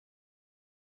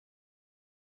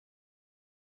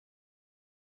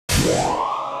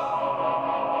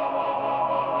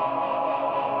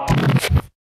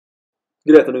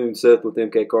Good afternoon, Seth with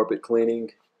MK Carpet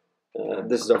Cleaning.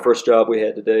 This is our first job we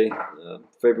had today,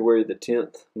 February the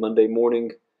 10th, Monday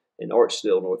morning in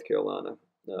Archdale, North Carolina.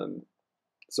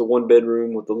 It's a one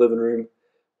bedroom with the living room.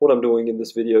 What I'm doing in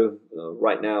this video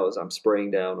right now is I'm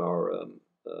spraying down our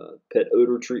pet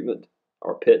odor treatment,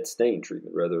 our pet stain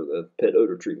treatment rather, the pet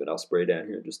odor treatment I'll spray down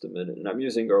here in just a minute. And I'm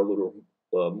using our little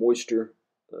moisture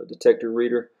detector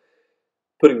reader,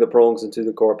 putting the prongs into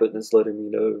the carpet and it's letting me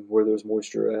know where there's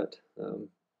moisture at.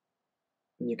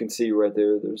 You can see right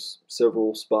there, there's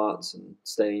several spots and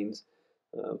stains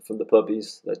from the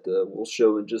puppies that we'll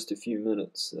show in just a few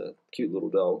minutes. Cute little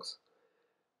dogs.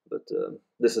 But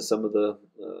this is some of the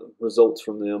results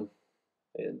from them.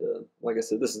 And like I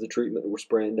said, this is the treatment we're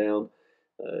spraying down.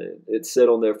 It's set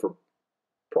on there for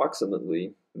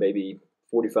approximately maybe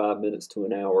 45 minutes to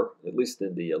an hour. At least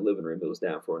in the living room it was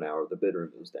down for an hour. The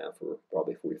bedroom it was down for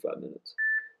probably 45 minutes.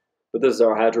 But this is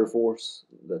our Hydro Force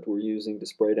that we're using to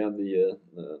spray down the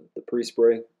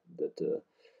pre-spray that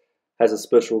has a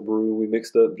special brew we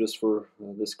mixed up just for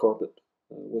this carpet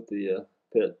with the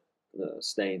pet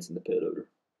stains and the pet odor.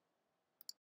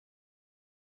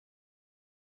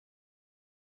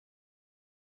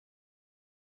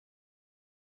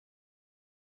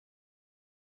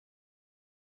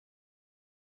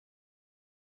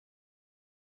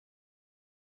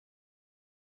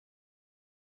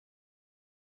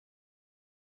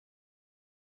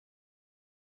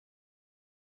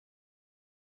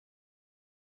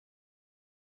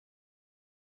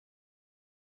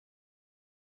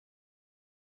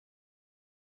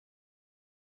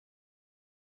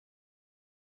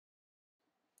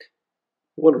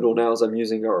 What I'm doing now is I'm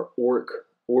using our Oric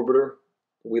Orbiter.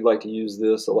 We like to use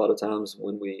this a lot of times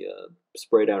when we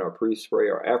spray down our pre-spray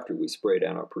or after we spray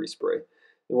down our pre-spray. And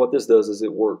what this does is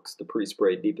it works the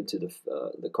pre-spray deep into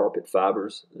the carpet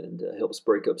fibers and helps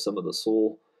break up some of the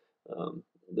soil.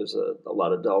 There's a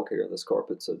lot of dog hair in this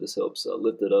carpet, so this helps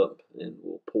lift it up and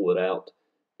we'll pull it out.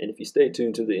 And if you stay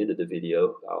tuned to the end of the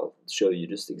video, I'll show you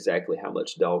just exactly how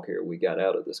much dog hair we got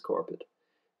out of this carpet.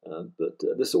 But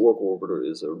this Oric Orbiter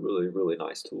is a really, really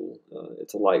nice tool.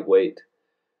 It's a lightweight,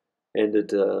 and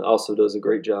it also does a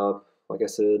great job, like I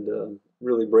said,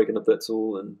 really breaking up that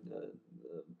soil and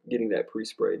getting that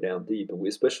pre-spray down deep. And we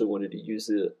especially wanted to use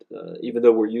it, even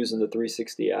though we're using the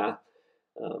 360i.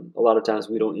 A lot of times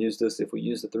we don't use this if we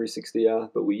use the 360i,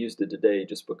 but we used it today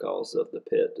just because of the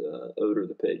pet odor,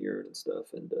 the pet urine and stuff.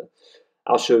 And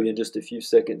I'll show you in just a few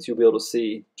seconds. You'll be able to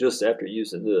see just after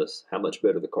using this how much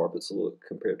better the carpets look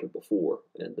compared to before.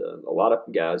 And a lot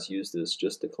of guys use this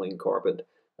just to clean carpet.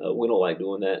 We don't like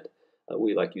doing that.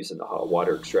 We like using the hot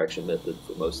water extraction method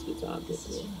for most of the time. But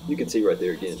you can see right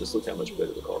there again, just look how much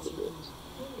better the carpet looks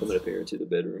coming up here into the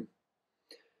bedroom.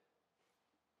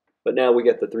 But now we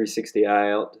got the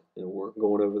 360i out and we're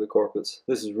going over the carpets.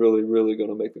 This is really, really going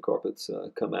to make the carpets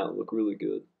come out and look really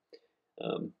good.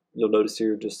 You'll notice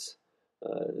here just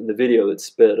in the video it's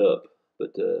sped up,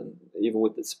 but even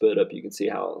with it sped up, you can see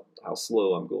how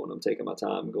slow I'm going. I'm taking my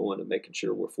time going and making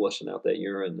sure we're flushing out that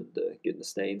urine and getting the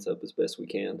stains up as best we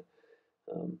can.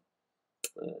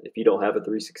 If you don't have a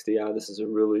 360i, this is a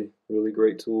really, really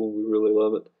great tool. We really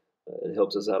love it. It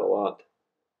helps us out a lot.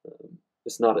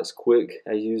 It's not as quick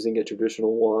as using a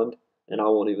traditional wand, and I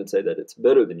won't even say that it's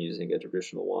better than using a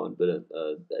traditional wand, but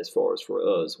as far as for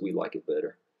us, we like it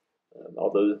better.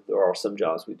 Although there are some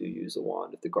jobs we do use a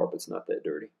wand if the carpet's not that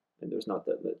dirty and there's not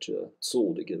that much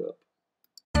soil to get up.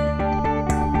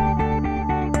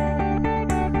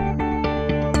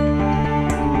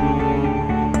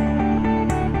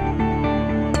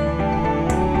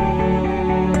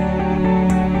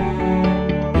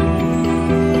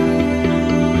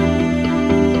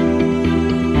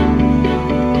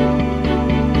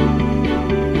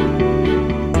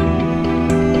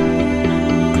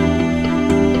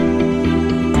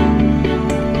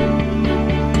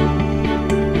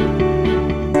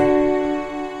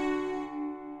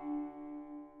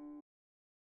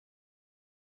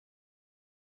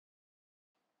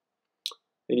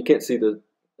 And you can't see the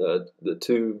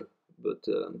tube, but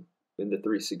in the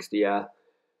 360i.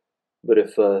 But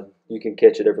if you can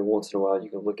catch it every once in a while, you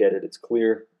can look at it. It's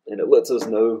clear, and it lets us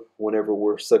know whenever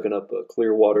we're sucking up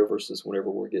clear water versus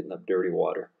whenever we're getting up dirty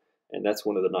water. And that's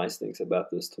one of the nice things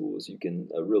about this tool is you can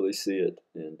really see it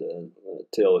and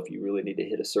tell if you really need to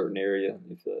hit a certain area.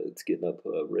 If it's getting up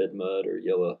red mud or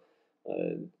yellow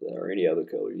or any other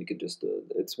color, you can just.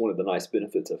 It's one of the nice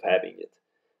benefits of having it.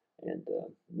 And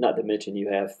not to mention you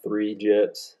have 3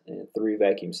 jets and 3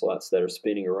 vacuum slots that are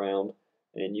spinning around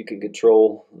and you can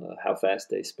control how fast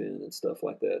they spin and stuff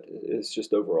like that. It's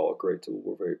just overall a great tool.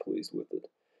 We're very pleased with it.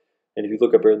 And if you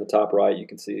look up here in the top right, you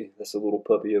can see that's a little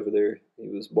puppy over there. He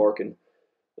was barking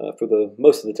for the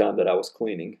most of the time that I was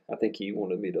cleaning. I think he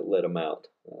wanted me to let him out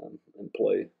and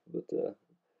play, but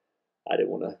I didn't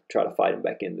want to try to fight him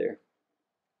back in there.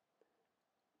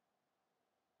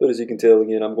 But as you can tell,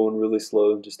 again, I'm going really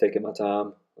slow, just taking my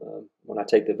time. When I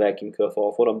take the vacuum cuff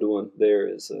off, what I'm doing there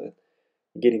is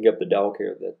getting up the dog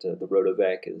hair that the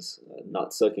Rotovac is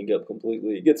not sucking up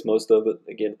completely. It gets most of it.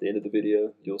 Again, at the end of the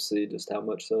video, you'll see just how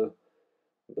much so.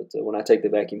 But when I take the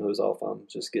vacuum hose off, I'm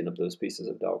just getting up those pieces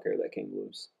of dog hair that came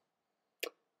loose.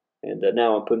 And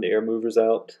now I'm putting the air movers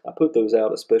out. I put those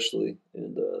out especially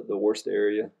in the worst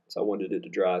area, so I wanted it to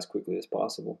dry as quickly as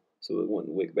possible so it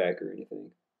wouldn't wick back or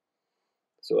anything.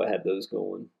 So I had those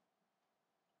going.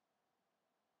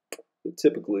 But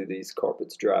typically these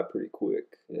carpets dry pretty quick,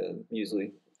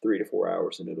 usually 3 to 4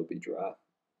 hours, and it'll be dry.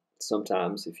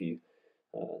 Sometimes if you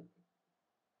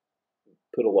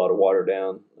put a lot of water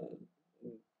down,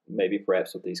 maybe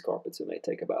perhaps with these carpets it may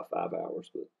take about 5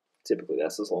 hours, but typically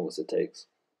that's as long as it takes.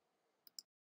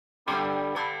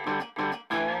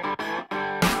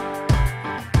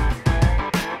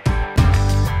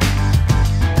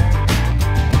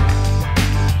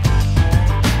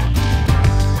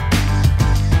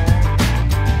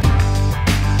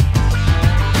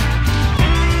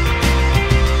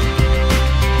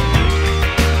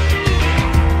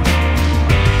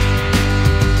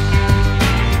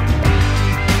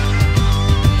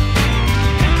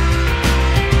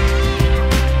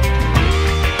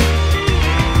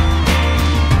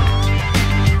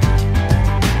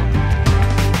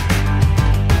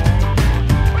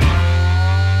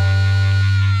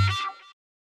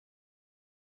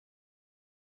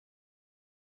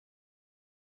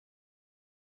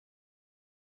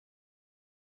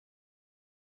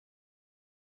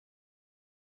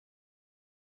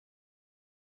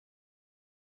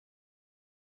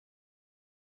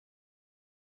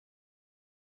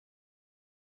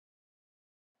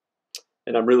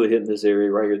 And I'm really hitting this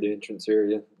area right here, the entrance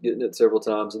area, getting it several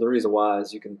times. And the reason why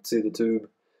is you can see the tube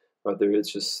right there.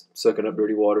 It's just sucking up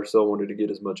dirty water, so I wanted to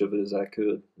get as much of it as I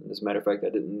could. And as a matter of fact, I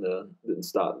didn't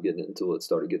stop getting it until it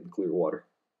started getting clear water.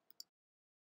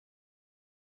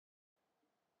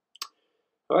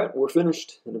 All right, we're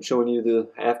finished, and I'm showing you the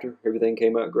after. Everything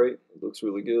came out great. It looks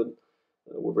really good.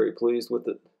 We're very pleased with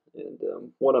it. And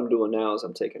what I'm doing now is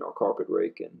I'm taking our carpet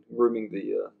rake and grooming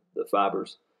the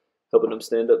fibers, helping them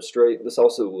stand up straight. This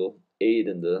also will aid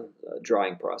in the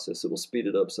drying process. It will speed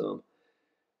it up some.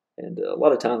 And a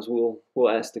lot of times we'll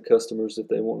ask the customers if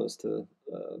they want us to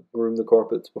groom the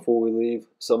carpets before we leave.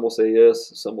 Some will say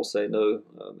yes, some will say no.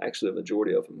 Actually, a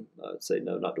majority of them say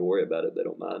no, not to worry about it. They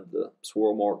don't mind the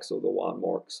swirl marks or the wand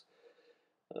marks.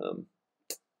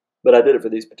 But I did it for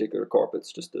these particular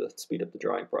carpets just to speed up the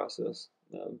drying process.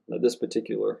 Now this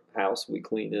particular house, we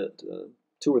clean it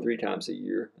 2 or 3 times a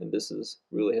year, and this has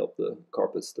really helped the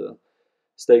carpets to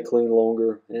stay clean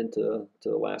longer and to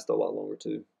last a lot longer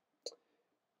too.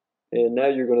 And now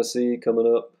you're going to see coming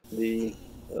up the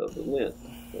lint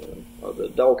or the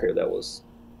dog hair that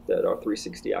our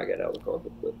 360i got out of the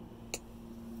carpet. But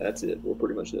that's it. We're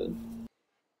pretty much done.